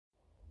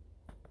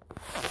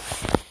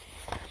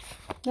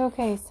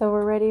Okay, so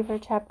we're ready for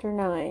chapter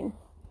 9.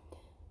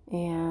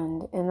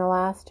 And in the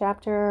last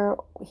chapter,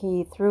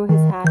 he threw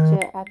his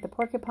hatchet at the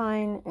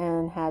porcupine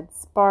and had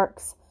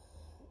sparks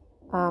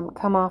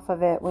come off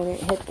of it when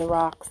it hit the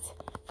rocks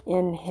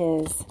in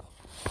his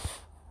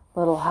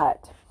little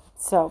hut.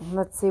 So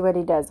let's see what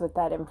he does with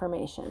that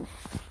information.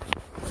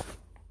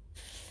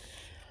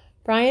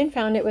 Brian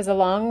found it was a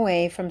long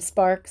way from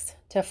sparks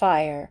to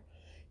fire.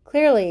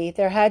 Clearly,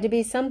 there had to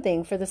be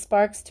something for the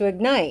sparks to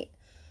ignite.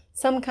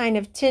 Some kind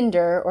of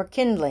tinder or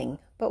kindling.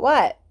 But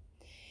what?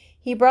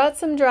 He brought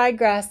some dried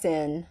grass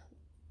in,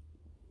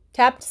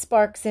 tapped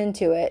sparks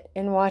into it,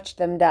 and watched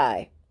them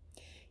die.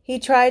 He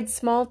tried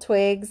small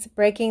twigs,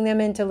 breaking them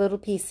into little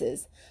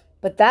pieces,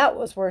 but that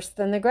was worse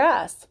than the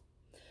grass.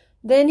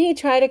 Then he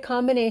tried a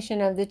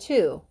combination of the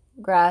two,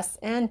 grass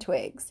and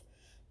twigs.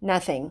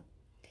 Nothing.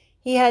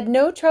 He had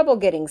no trouble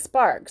getting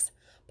sparks,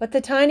 but the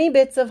tiny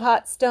bits of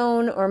hot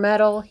stone or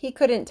metal, he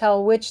couldn't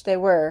tell which they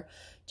were,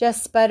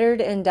 just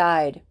sputtered and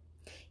died.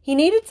 He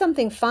needed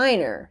something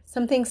finer,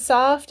 something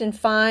soft and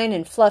fine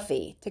and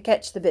fluffy to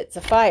catch the bits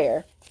of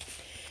fire.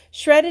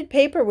 Shredded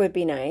paper would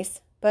be nice,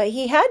 but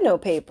he had no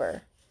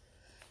paper.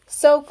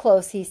 So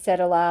close, he said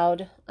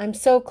aloud. I'm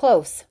so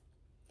close.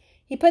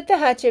 He put the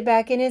hatchet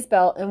back in his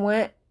belt and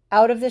went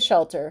out of the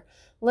shelter,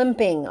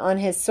 limping on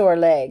his sore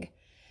leg.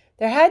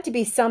 There had to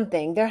be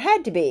something. There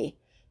had to be.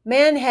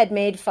 Man had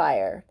made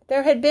fire.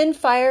 There had been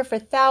fire for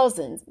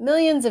thousands,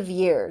 millions of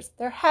years.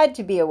 There had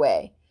to be a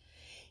way.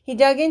 He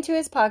dug into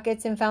his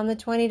pockets and found the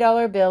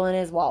 $20 bill in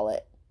his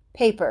wallet.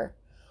 Paper.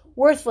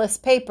 Worthless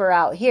paper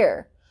out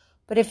here.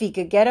 But if he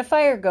could get a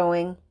fire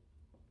going.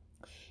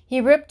 He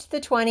ripped the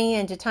 20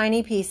 into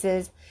tiny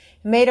pieces,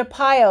 made a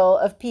pile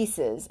of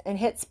pieces, and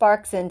hit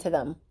sparks into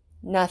them.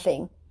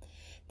 Nothing.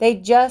 They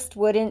just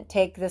wouldn't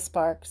take the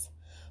sparks.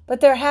 But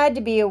there had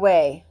to be a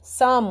way,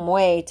 some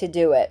way to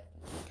do it.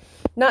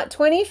 Not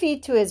 20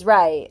 feet to his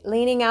right,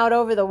 leaning out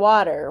over the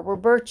water, were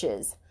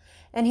birches,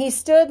 and he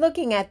stood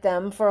looking at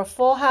them for a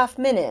full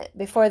half-minute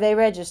before they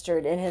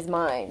registered in his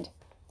mind.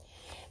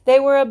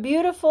 They were a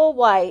beautiful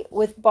white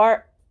with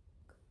bark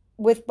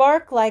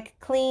like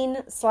clean,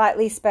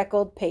 slightly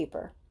speckled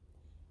paper.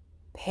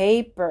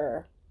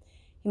 Paper.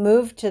 He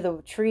moved to the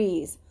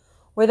trees.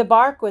 Where the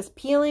bark was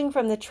peeling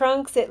from the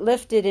trunks, it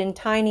lifted in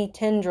tiny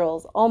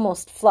tendrils,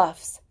 almost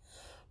fluffs.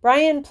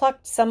 Brian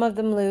plucked some of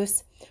them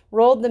loose,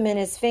 rolled them in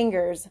his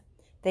fingers.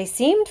 They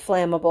seemed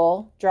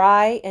flammable,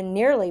 dry, and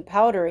nearly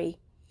powdery.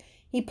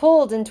 He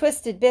pulled and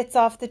twisted bits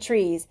off the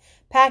trees,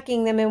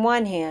 packing them in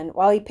one hand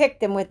while he picked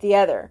them with the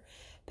other,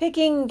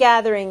 picking and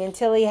gathering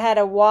until he had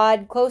a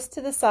wad close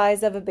to the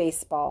size of a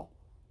baseball.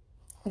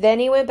 Then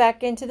he went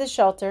back into the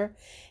shelter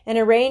and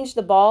arranged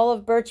the ball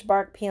of birch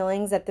bark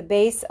peelings at the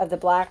base of the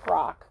black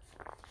rock.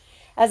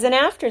 As an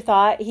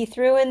afterthought, he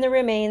threw in the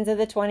remains of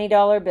the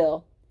 $20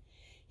 bill.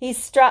 He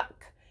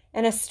struck,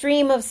 and a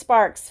stream of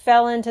sparks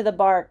fell into the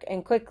bark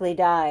and quickly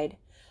died.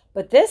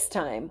 But this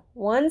time,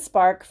 one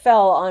spark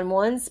fell on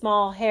one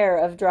small hair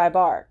of dry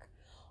bark,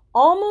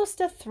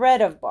 almost a thread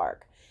of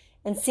bark,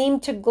 and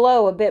seemed to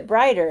glow a bit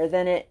brighter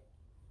than it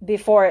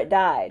before it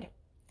died.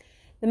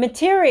 The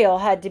material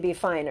had to be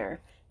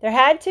finer. There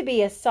had to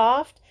be a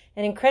soft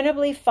and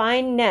incredibly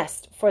fine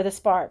nest for the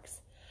sparks.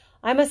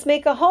 I must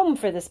make a home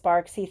for the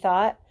sparks, he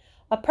thought.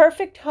 A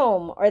perfect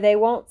home, or they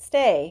won't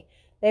stay.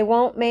 They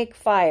won't make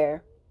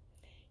fire.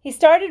 He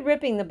started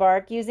ripping the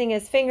bark, using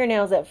his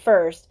fingernails at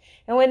first,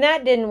 and when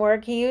that didn't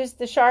work, he used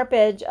the sharp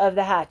edge of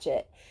the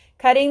hatchet,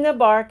 cutting the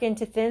bark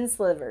into thin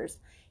slivers,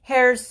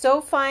 hairs so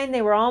fine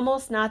they were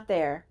almost not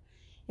there.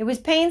 It was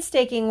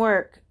painstaking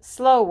work,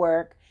 slow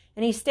work,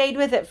 and he stayed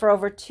with it for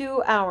over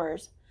 2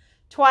 hours.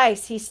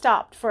 Twice he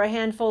stopped for a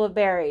handful of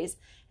berries,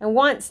 and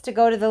once to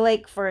go to the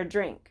lake for a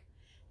drink.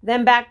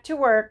 Then back to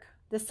work,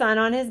 the sun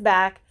on his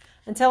back,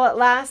 until at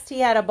last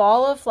he had a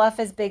ball of fluff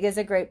as big as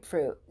a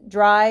grapefruit,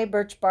 dry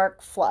birch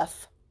bark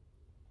fluff.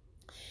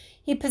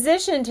 He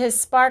positioned his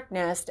spark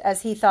nest,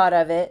 as he thought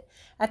of it,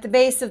 at the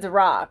base of the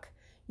rock,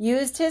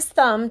 used his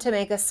thumb to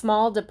make a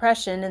small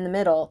depression in the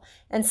middle,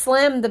 and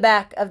slammed the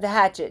back of the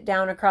hatchet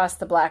down across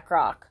the black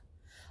rock.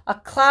 A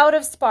cloud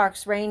of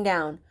sparks rained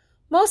down,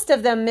 most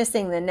of them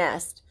missing the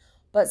nest,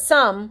 but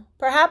some,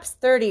 perhaps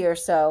 30 or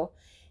so,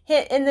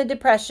 hit in the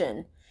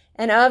depression,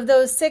 and of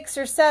those 6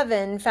 or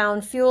 7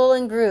 found fuel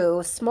and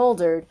grew,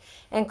 smoldered,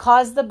 and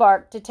caused the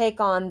bark to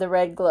take on the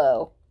red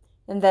glow.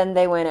 And then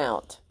they went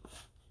out.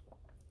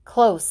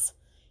 Close.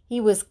 He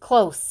was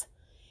close.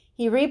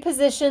 He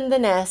repositioned the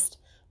nest,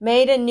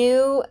 made a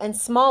new and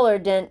smaller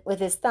dent with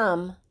his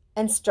thumb,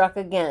 and struck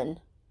again.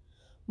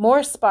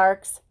 More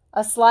sparks,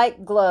 a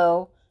slight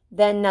glow,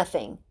 then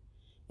nothing.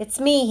 It's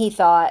me, he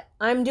thought.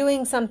 I'm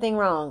doing something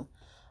wrong.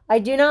 I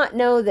do not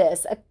know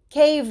this. A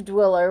cave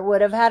dweller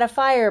would have had a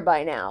fire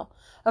by now.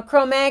 A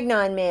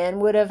Cro-Magnon man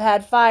would have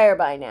had fire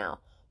by now.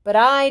 But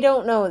I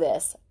don't know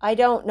this. I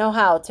don't know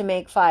how to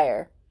make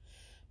fire.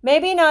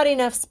 Maybe not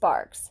enough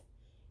sparks.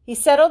 He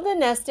settled the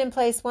nest in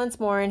place once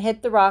more and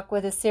hit the rock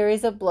with a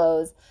series of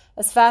blows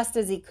as fast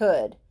as he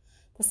could.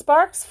 The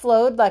sparks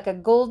flowed like a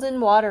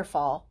golden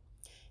waterfall.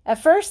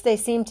 At first they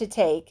seemed to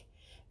take.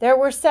 There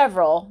were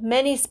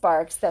many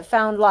sparks that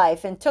found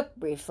life and took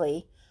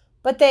briefly,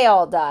 but they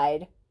all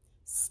died.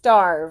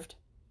 Starved.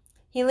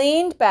 He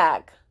leaned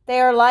back. They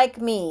are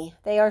like me.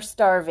 They are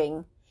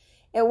starving.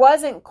 It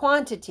wasn't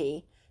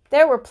quantity.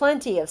 There were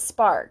plenty of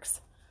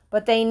sparks,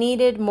 but they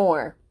needed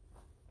more.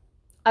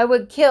 I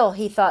would kill,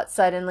 he thought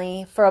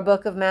suddenly, for a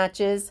book of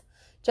matches.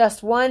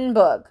 Just one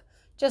book.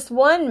 Just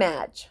one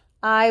match.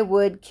 I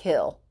would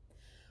kill.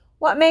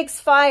 What makes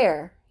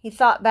fire? He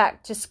thought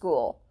back to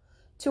school,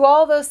 to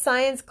all those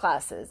science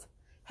classes.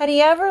 Had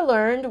he ever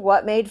learned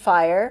what made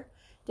fire?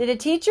 Did a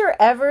teacher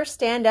ever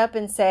stand up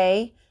and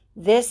say,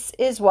 "This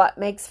is what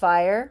makes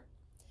fire"?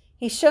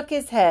 He shook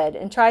his head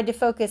and tried to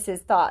focus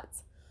his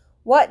thoughts.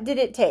 What did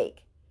it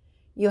take?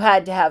 You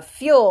had to have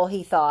fuel,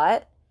 he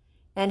thought,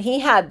 and he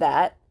had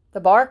that. The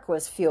bark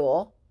was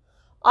fuel.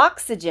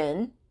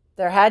 Oxygen.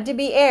 There had to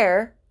be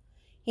air.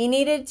 He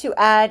needed to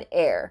add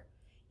air.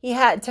 He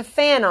had to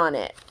fan on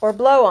it or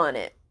blow on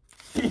it.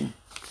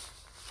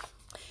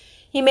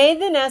 He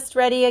made the nest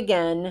ready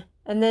again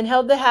and then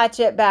held the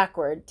hatchet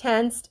backward,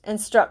 tensed,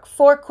 and struck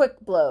 4 quick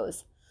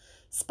blows.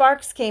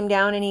 Sparks came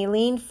down and he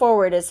leaned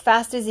forward as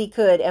fast as he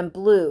could and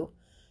blew.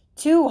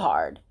 Too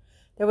hard.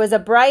 There was a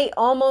bright,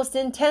 almost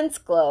intense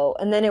glow,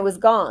 and then it was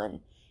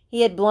gone.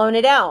 He had blown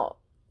it out.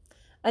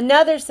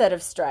 Another set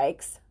of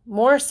strikes,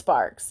 more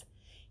sparks.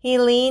 He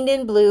leaned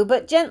and blew,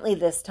 but gently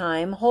this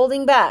time,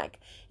 holding back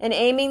and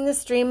aiming the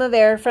stream of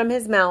air from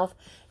his mouth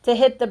to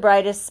hit the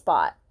brightest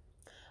spot.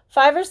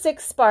 5 or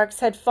 6 sparks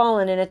had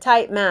fallen in a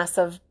tight mass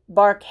of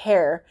bark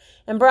hair,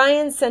 and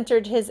Brian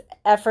centered his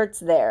efforts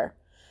there.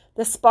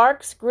 The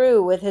sparks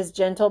grew with his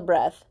gentle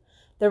breath.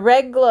 The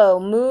red glow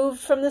moved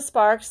from the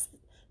sparks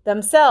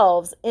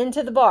themselves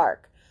into the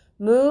bark,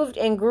 moved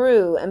and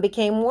grew and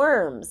became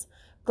worms,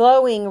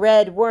 glowing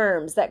red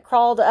worms that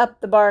crawled up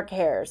the bark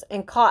hairs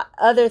and caught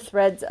other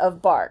threads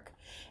of bark,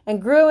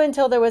 and grew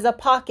until there was a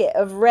pocket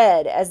of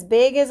red as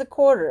big as a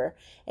quarter,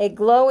 a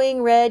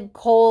glowing red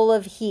coal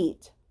of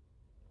heat.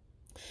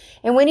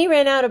 And when he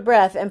ran out of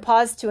breath and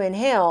paused to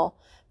inhale,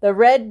 the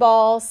red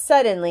ball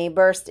suddenly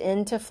burst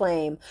into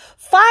flame.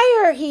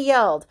 "Fire!" he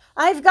yelled.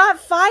 "I've got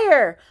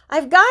fire!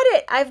 I've got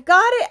it! I've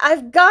got it!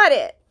 I've got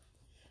it!"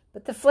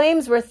 But the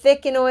flames were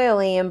thick and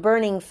oily and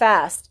burning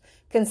fast,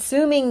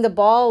 consuming the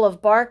ball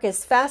of bark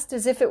as fast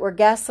as if it were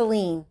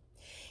gasoline.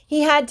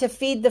 He had to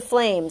feed the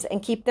flames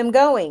and keep them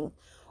going.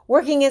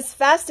 Working as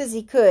fast as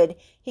he could,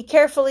 he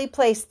carefully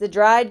placed the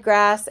dried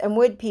grass and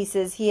wood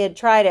pieces he had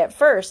tried at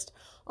first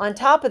on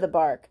top of the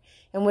bark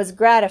and was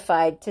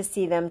gratified to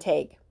see them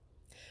take.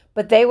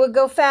 But they would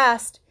go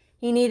fast.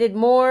 He needed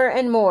more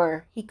and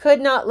more. He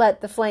could not let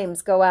the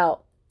flames go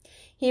out.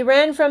 He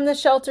ran from the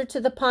shelter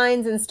to the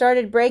pines and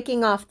started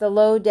breaking off the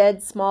low,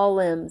 dead, small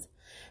limbs.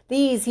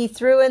 These he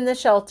threw in the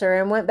shelter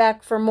and went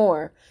back for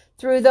more,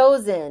 threw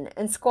those in,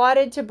 and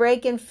squatted to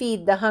break and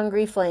feed the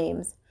hungry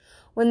flames.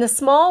 When the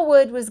small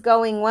wood was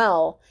going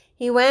well,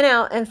 he went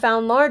out and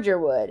found larger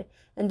wood,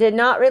 and did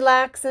not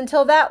relax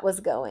until that was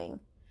going.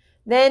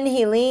 Then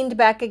he leaned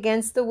back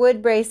against the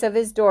wood brace of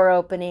his door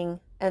opening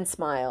and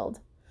smiled.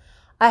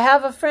 "I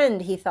have a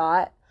friend," he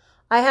thought.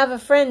 "I have a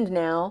friend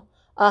now,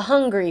 a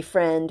hungry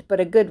friend, but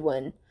a good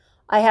one.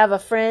 I have a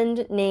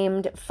friend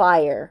named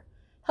Fire.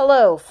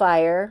 Hello,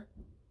 Fire."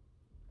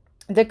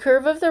 The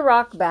curve of the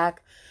rock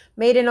back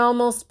made an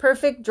almost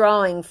perfect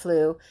drawing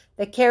flue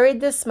that carried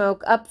the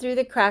smoke up through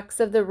the cracks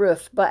of the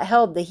roof but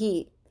held the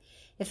heat.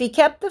 If he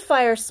kept the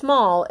fire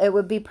small, it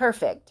would be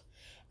perfect,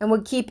 and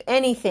would keep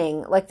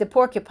anything, like the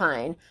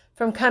porcupine,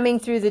 from coming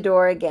through the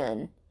door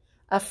again.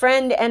 A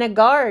friend and a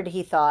guard,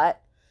 he thought.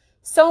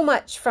 So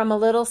much from a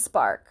little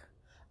spark.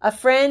 A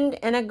friend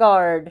and a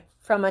guard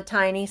from a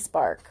tiny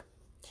spark.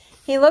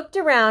 He looked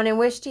around and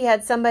wished he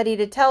had somebody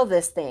to tell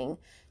this thing,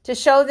 to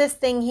show this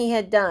thing he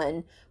had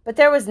done, but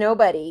there was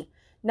nobody.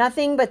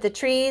 Nothing but the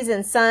trees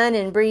and sun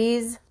and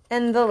breeze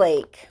and the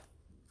lake.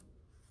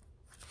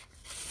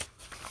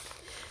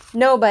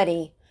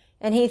 Nobody.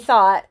 And he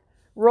thought,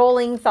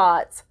 rolling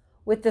thoughts,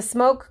 with the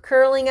smoke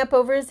curling up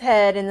over his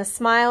head and the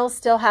smile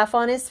still half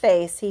on his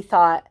face, he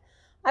thought,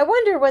 I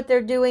wonder what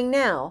they're doing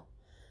now.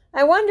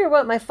 I wonder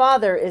what my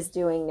father is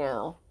doing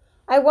now.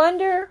 I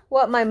wonder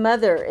what my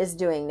mother is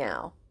doing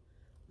now.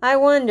 I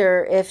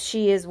wonder if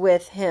she is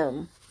with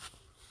him.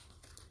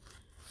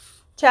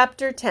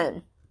 Chapter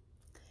 10.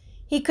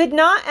 He could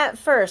not at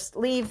first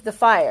leave the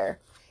fire.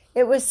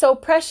 It was so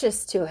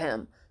precious to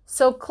him,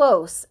 so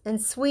close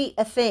and sweet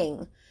a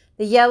thing,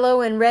 the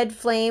yellow and red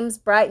flames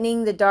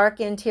brightening the dark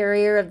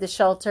interior of the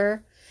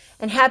shelter,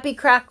 and happy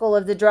crackle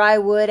of the dry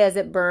wood as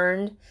it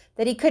burned,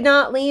 that he could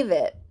not leave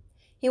it.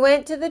 He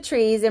went to the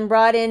trees and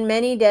brought in as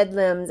many dead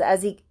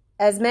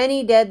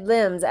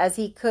limbs as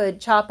he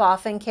could chop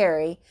off and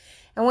carry,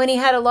 and when he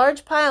had a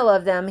large pile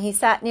of them, he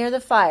sat near the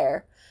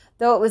fire,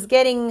 though it was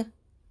getting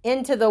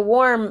into the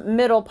warm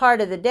middle part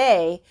of the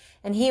day,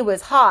 and he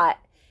was hot,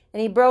 and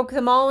he broke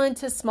them all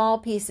into small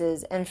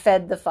pieces and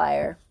fed the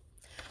fire.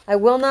 I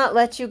will not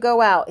let you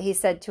go out, he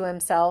said to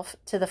himself,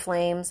 to the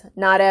flames,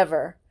 not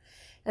ever.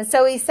 And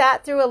so he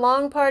sat through a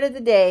long part of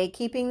the day,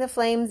 keeping the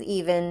flames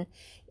even,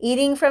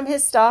 eating from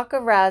his stock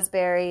of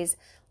raspberries,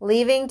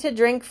 leaving to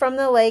drink from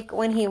the lake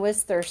when he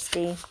was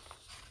thirsty.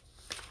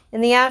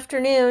 In the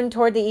afternoon,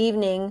 toward the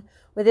evening,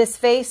 with his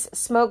face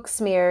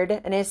smoke-smeared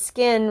and his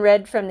skin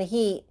red from the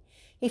heat,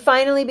 he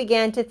finally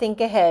began to think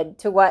ahead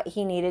to what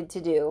he needed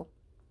to do.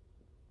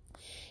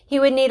 He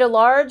would need a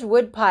large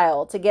wood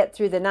pile to get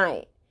through the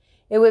night.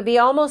 It would be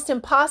almost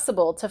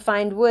impossible to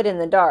find wood in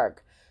the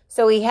dark,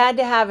 so he had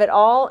to have it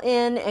all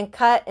in and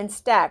cut and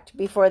stacked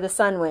before the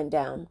sun went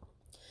down.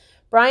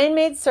 Brian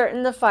made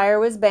certain the fire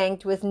was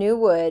banked with new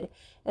wood,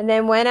 and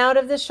then went out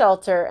of the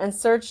shelter and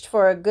searched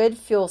for a good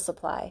fuel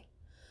supply.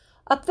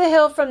 Up the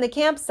hill from the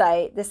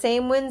campsite, the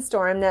same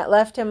windstorm that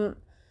left him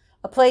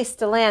a place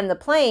to land the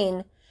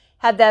plane,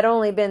 had that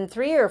only been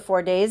 3 or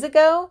 4 days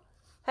ago,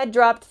 had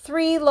dropped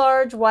 3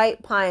 large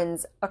white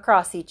pines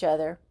across each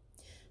other.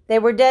 They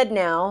were dead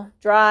now,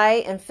 dry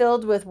and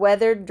filled with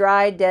weathered,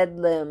 dry, dead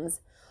limbs.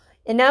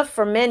 Enough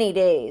for many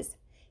days.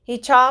 He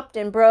chopped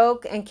and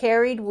broke and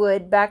carried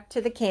wood back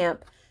to the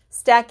camp,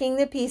 stacking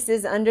the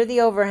pieces under the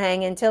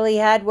overhang until he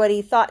had what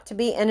he thought to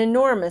be an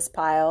enormous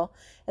pile,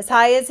 as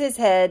high as his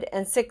head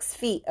and 6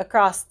 feet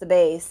across the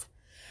base.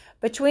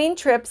 Between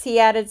trips he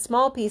added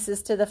small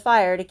pieces to the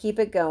fire to keep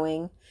it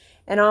going,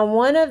 and on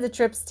one of the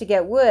trips to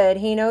get wood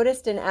he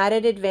noticed an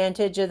added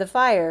advantage of the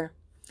fire.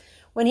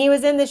 When he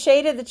was in the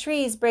shade of the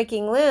trees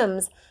breaking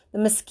limbs, the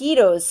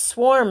mosquitoes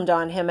swarmed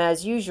on him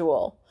as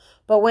usual.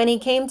 But when he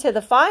came to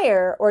the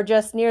fire, or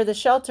just near the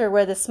shelter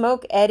where the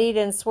smoke eddied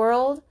and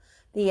swirled,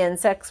 the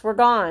insects were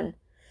gone.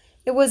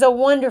 It was a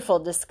wonderful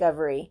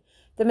discovery.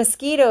 The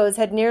mosquitoes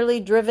had nearly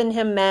driven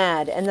him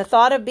mad, and the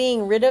thought of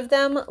being rid of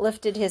them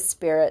lifted his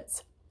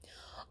spirits.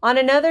 On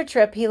another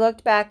trip, he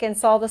looked back and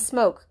saw the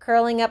smoke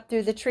curling up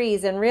through the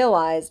trees and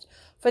realized,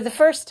 for the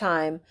first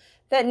time,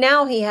 that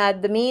now he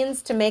had the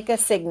means to make a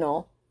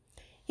signal.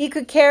 He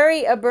could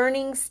carry a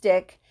burning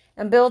stick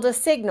and build a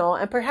signal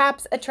and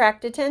perhaps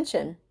attract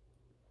attention,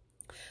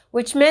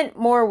 which meant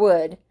more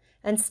wood,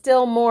 and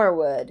still more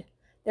wood.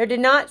 There did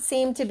not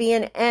seem to be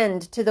an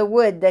end to the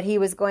wood that he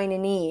was going to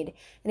need,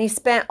 and he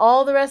spent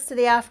all the rest of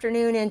the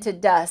afternoon into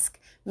dusk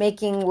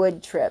making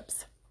wood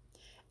trips.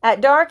 At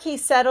dark he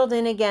settled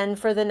in again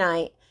for the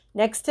night,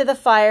 next to the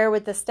fire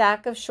with the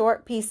stack of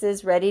short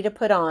pieces ready to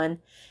put on,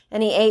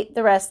 and he ate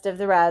the rest of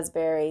the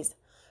raspberries.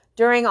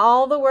 During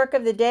all the work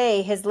of the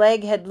day his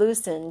leg had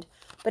loosened,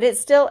 but it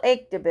still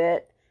ached a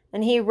bit,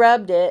 and he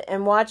rubbed it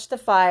and watched the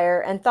fire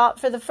and thought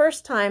for the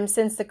first time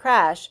since the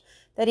crash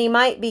that he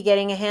might be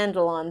getting a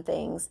handle on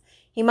things.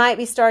 He might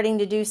be starting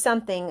to do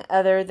something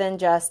other than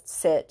just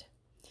sit.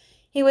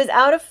 He was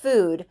out of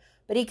food,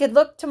 but he could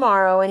look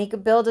tomorrow, and he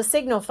could build a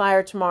signal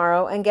fire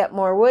tomorrow and get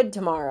more wood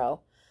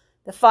tomorrow.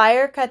 The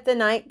fire cut the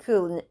night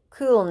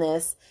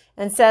coolness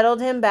and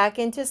settled him back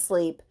into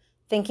sleep,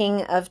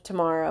 thinking of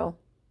tomorrow.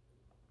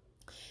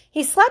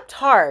 He slept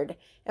hard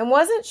and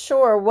wasn't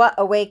sure what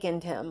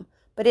awakened him,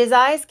 but his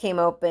eyes came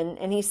open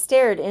and he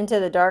stared into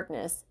the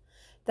darkness.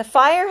 The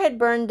fire had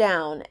burned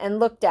down and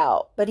looked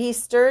out, but he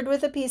stirred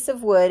with a piece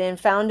of wood and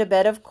found a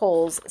bed of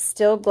coals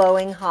still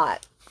glowing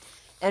hot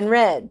and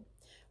red.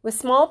 With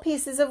small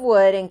pieces of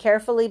wood and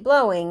carefully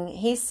blowing,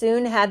 he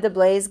soon had the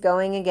blaze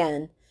going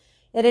again.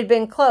 It had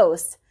been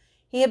close.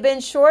 He had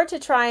been sure to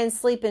try and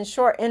sleep in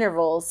short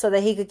intervals so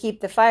that he could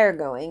keep the fire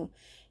going,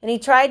 and he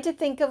tried to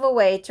think of a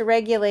way to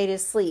regulate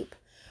his sleep,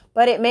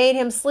 but it made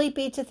him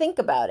sleepy to think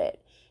about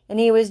it, and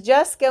he was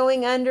just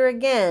going under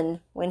again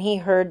when he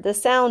heard the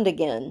sound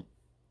again.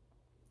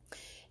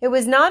 It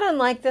was not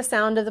unlike the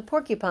sound of the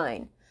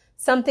porcupine,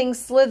 something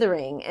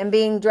slithering and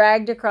being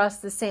dragged across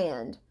the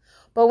sand.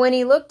 But when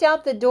he looked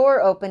out the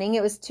door opening,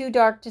 it was too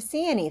dark to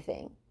see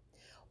anything.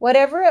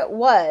 Whatever it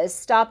was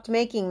stopped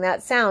making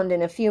that sound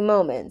in a few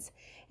moments,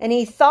 and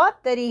he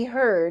thought that he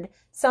heard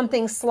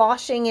something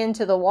sloshing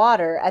into the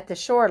water at the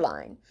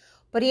shoreline.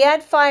 But he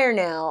had fire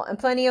now and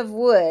plenty of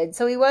wood,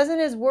 so he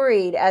wasn't as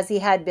worried as he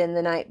had been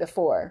the night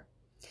before.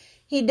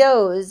 He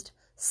dozed,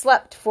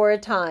 slept for a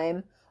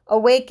time,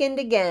 awakened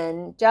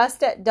again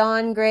just at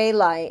dawn-gray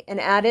light, and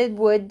added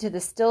wood to the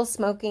still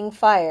smoking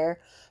fire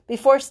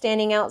before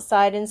standing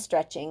outside and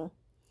stretching.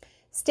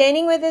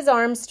 Standing with his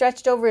arms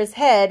stretched over his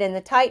head and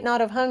the tight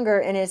knot of hunger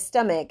in his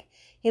stomach,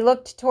 he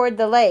looked toward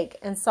the lake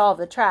and saw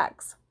the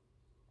tracks.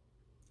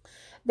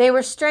 They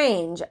were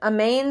strange, a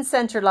main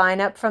center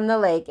line up from the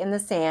lake in the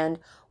sand,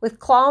 with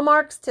claw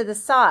marks to the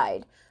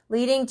side,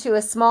 leading to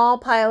a small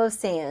pile of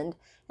sand,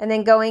 and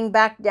then going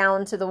back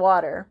down to the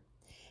water.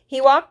 He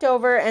walked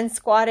over and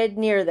squatted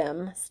near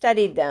them,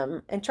 studied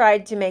them, and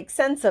tried to make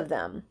sense of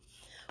them.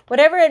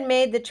 Whatever had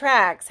made the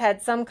tracks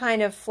had some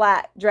kind of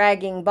flat,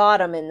 dragging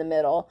bottom in the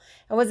middle,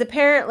 and was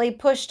apparently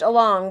pushed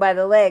along by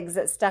the legs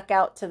that stuck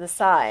out to the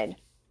side.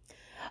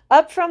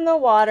 Up from the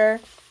water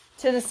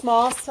to the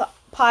small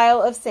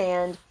pile of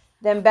sand,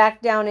 then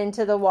back down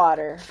into the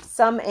water,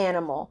 some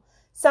animal,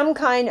 some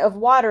kind of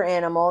water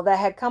animal that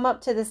had come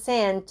up to the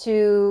sand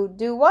to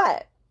do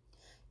what?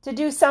 To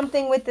do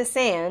something with the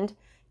sand,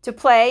 to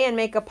play and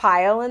make a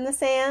pile in the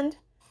sand?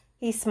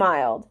 He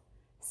smiled.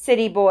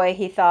 City boy,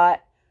 he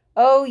thought.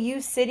 Oh,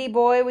 you city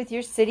boy with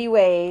your city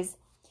ways.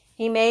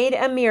 He made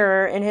a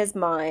mirror in his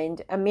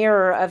mind, a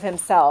mirror of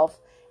himself,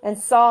 and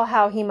saw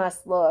how he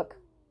must look.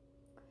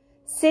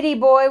 City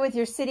boy with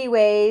your city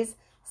ways,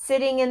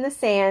 sitting in the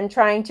sand,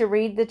 trying to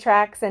read the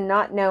tracks and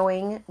not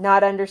knowing,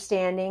 not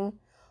understanding.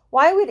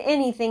 Why would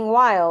anything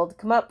wild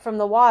come up from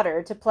the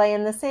water to play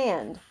in the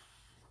sand?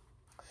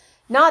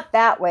 Not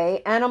that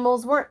way.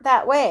 Animals weren't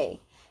that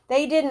way.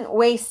 They didn't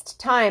waste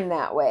time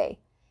that way.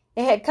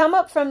 It had come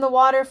up from the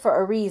water for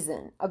a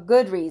reason, a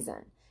good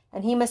reason,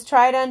 and he must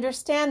try to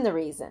understand the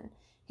reason.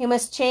 He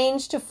must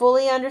change to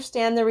fully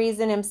understand the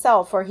reason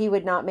himself, or he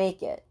would not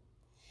make it.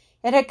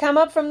 It had come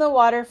up from the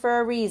water for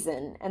a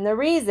reason, and the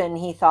reason,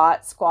 he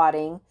thought,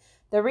 squatting,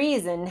 the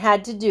reason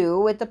had to do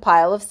with the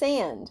pile of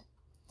sand.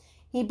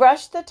 He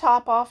brushed the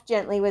top off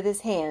gently with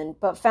his hand,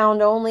 but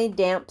found only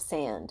damp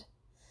sand.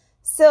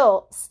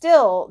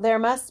 Still, there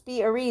must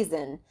be a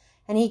reason,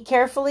 and he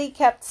carefully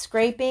kept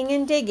scraping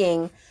and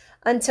digging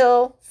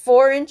until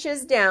 4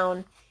 inches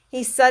down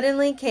he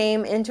suddenly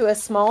came into a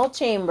small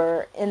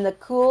chamber in the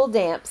cool,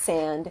 damp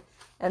sand,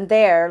 and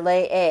there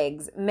lay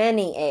eggs,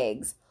 many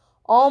eggs,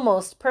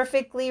 almost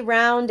perfectly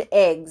round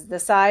eggs the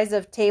size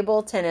of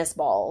table tennis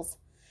balls.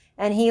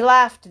 And he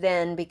laughed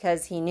then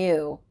because he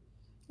knew.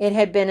 It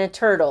had been a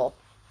turtle.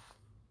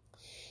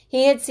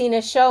 He had seen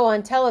a show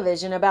on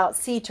television about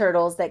sea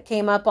turtles that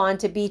came up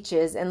onto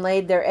beaches and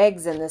laid their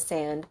eggs in the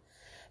sand.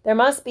 There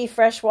must be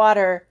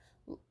freshwater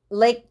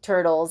lake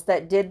turtles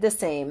that did the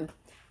same.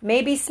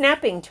 Maybe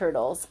snapping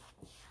turtles.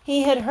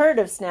 He had heard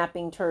of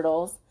snapping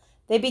turtles.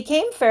 They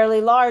became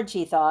fairly large,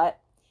 he thought.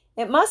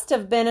 It must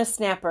have been a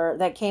snapper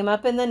that came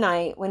up in the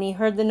night when he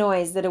heard the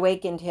noise that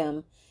awakened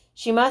him.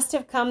 She must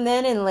have come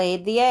then and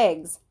laid the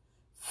eggs.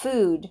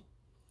 Food.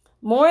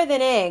 More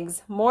than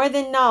eggs, more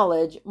than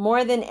knowledge,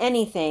 more than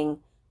anything,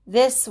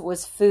 this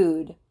was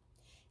food.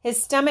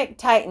 His stomach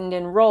tightened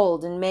and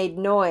rolled and made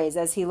noise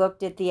as he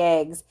looked at the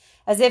eggs,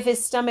 as if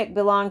his stomach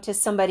belonged to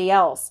somebody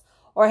else,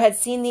 or had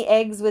seen the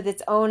eggs with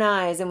its own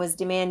eyes and was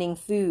demanding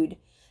food.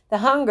 The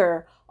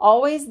hunger,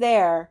 always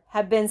there,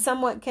 had been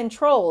somewhat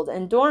controlled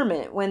and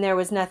dormant when there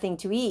was nothing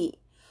to eat.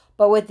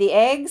 But with the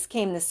eggs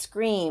came the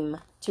scream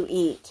to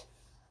eat.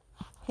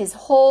 His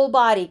whole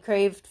body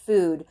craved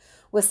food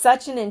with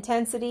such an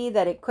intensity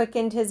that it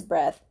quickened his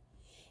breath.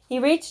 He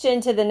reached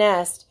into the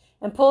nest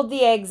and pulled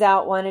the eggs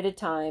out one at a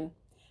time.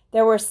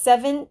 There were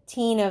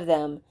 17 of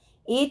them,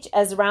 each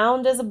as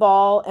round as a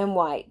ball and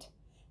white.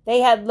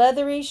 They had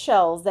leathery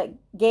shells that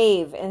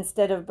gave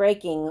instead of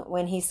breaking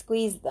when he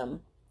squeezed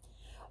them.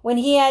 When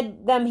he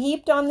had them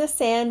heaped on the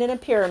sand in a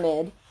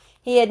pyramid,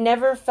 he had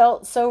never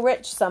felt so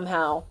rich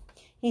somehow.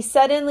 He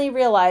suddenly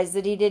realized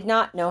that he did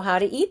not know how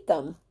to eat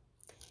them.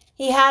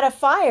 He had a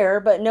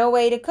fire, but no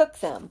way to cook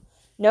them,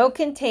 no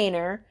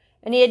container,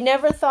 and he had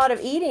never thought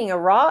of eating a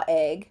raw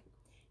egg.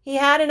 He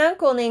had an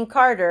uncle named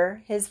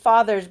Carter, his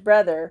father's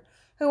brother,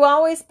 who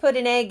always put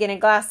an egg in a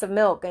glass of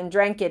milk and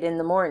drank it in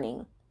the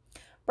morning.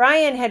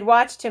 Brian had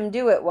watched him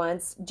do it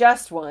once,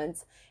 just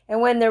once,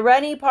 and when the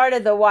runny part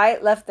of the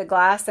white left the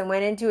glass and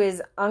went into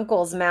his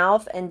uncle's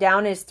mouth and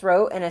down his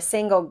throat in a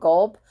single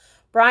gulp,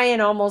 Brian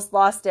almost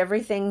lost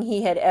everything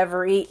he had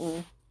ever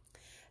eaten.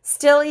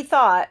 Still, he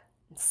thought,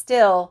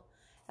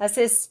 as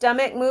his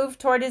stomach moved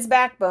toward his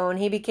backbone,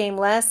 he became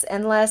less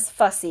and less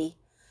fussy.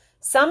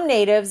 Some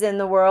natives in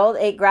the world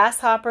ate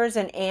grasshoppers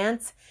and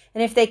ants,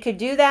 and if they could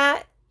do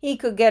that, he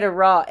could get a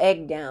raw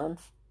egg down.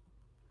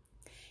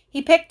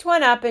 He picked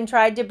one up and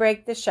tried to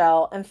break the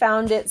shell and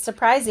found it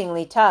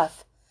surprisingly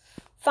tough.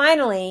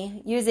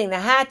 Finally, using the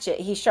hatchet,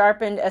 he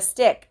sharpened a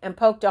stick and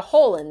poked a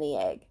hole in the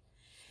egg.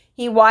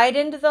 He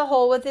widened the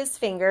hole with his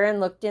finger and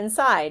looked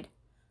inside.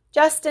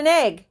 Just an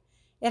egg.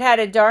 It had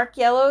a dark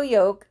yellow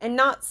yolk and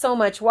not so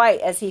much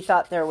white as he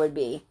thought there would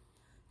be.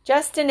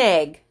 Just an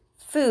egg.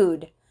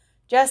 Food.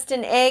 Just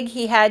an egg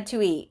he had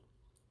to eat.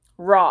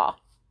 Raw.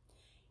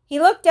 He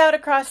looked out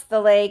across the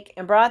lake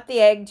and brought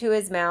the egg to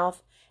his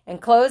mouth and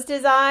closed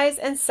his eyes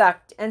and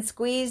sucked and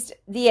squeezed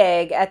the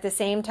egg at the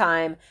same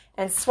time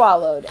and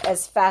swallowed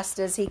as fast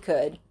as he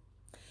could.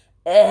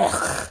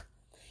 Ugh!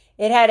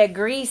 It had a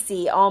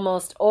greasy,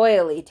 almost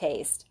oily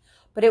taste,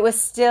 but it was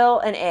still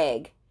an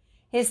egg.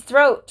 His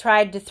throat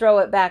tried to throw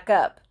it back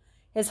up.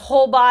 His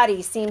whole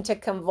body seemed to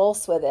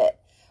convulse with it,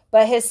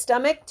 but his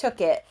stomach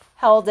took it,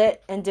 held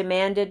it, and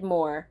demanded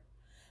more.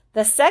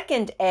 The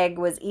second egg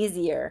was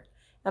easier,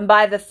 and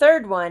by the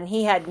third one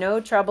he had no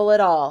trouble at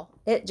all.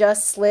 It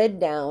just slid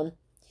down.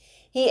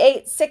 He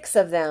ate 6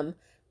 of them,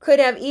 could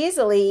have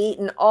easily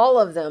eaten all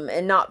of them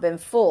and not been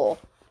full,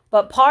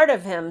 but part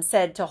of him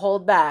said to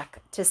hold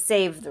back, to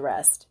save the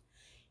rest.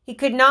 He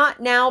could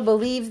not now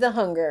believe the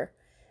hunger.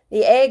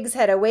 The eggs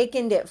had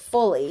awakened it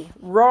fully,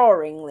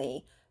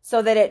 roaringly,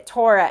 so that it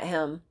tore at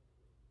him.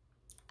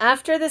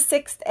 After the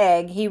 6th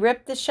egg, he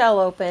ripped the shell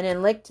open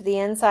and licked the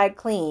inside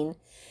clean,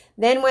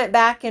 then went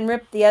back and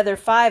ripped the other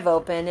 5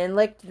 open and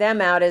licked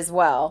them out as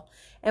well,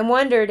 and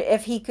wondered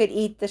if he could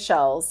eat the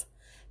shells.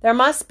 There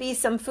must be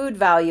some food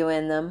value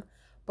in them,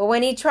 But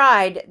when he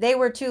tried, they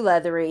were too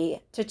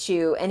leathery to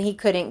chew, and he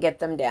couldn't get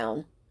them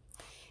down.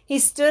 He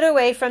stood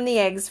away from the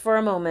eggs for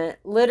a moment,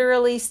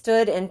 literally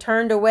stood and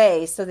turned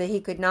away so that he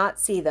could not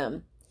see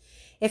them.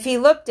 If he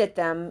looked at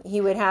them,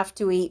 he would have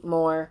to eat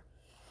more.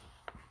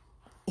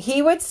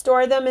 He would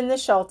store them in the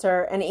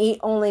shelter and eat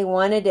only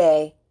one a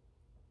day.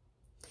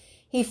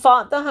 He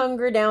fought the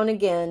hunger down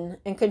again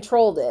and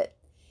controlled it.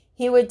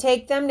 He would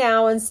take them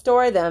now and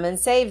store them and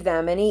save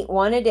them and eat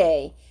one a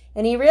day.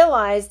 And he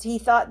realized he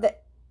thought that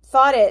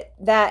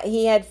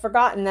he had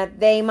forgotten that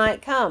they might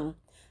come,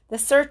 the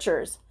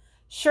searchers.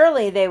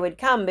 Surely they would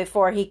come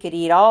before he could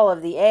eat all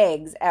of the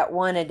eggs at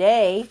one a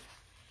day.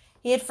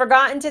 He had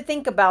forgotten to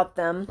think about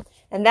them,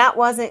 and that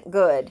wasn't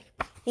good.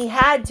 He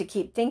had to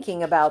keep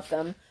thinking about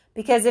them,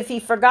 because if he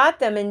forgot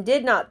them and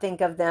did not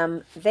think of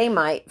them, they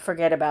might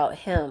forget about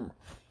him.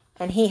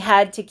 And he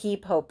had to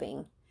keep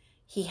hoping.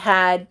 He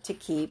had to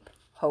keep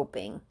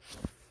hoping.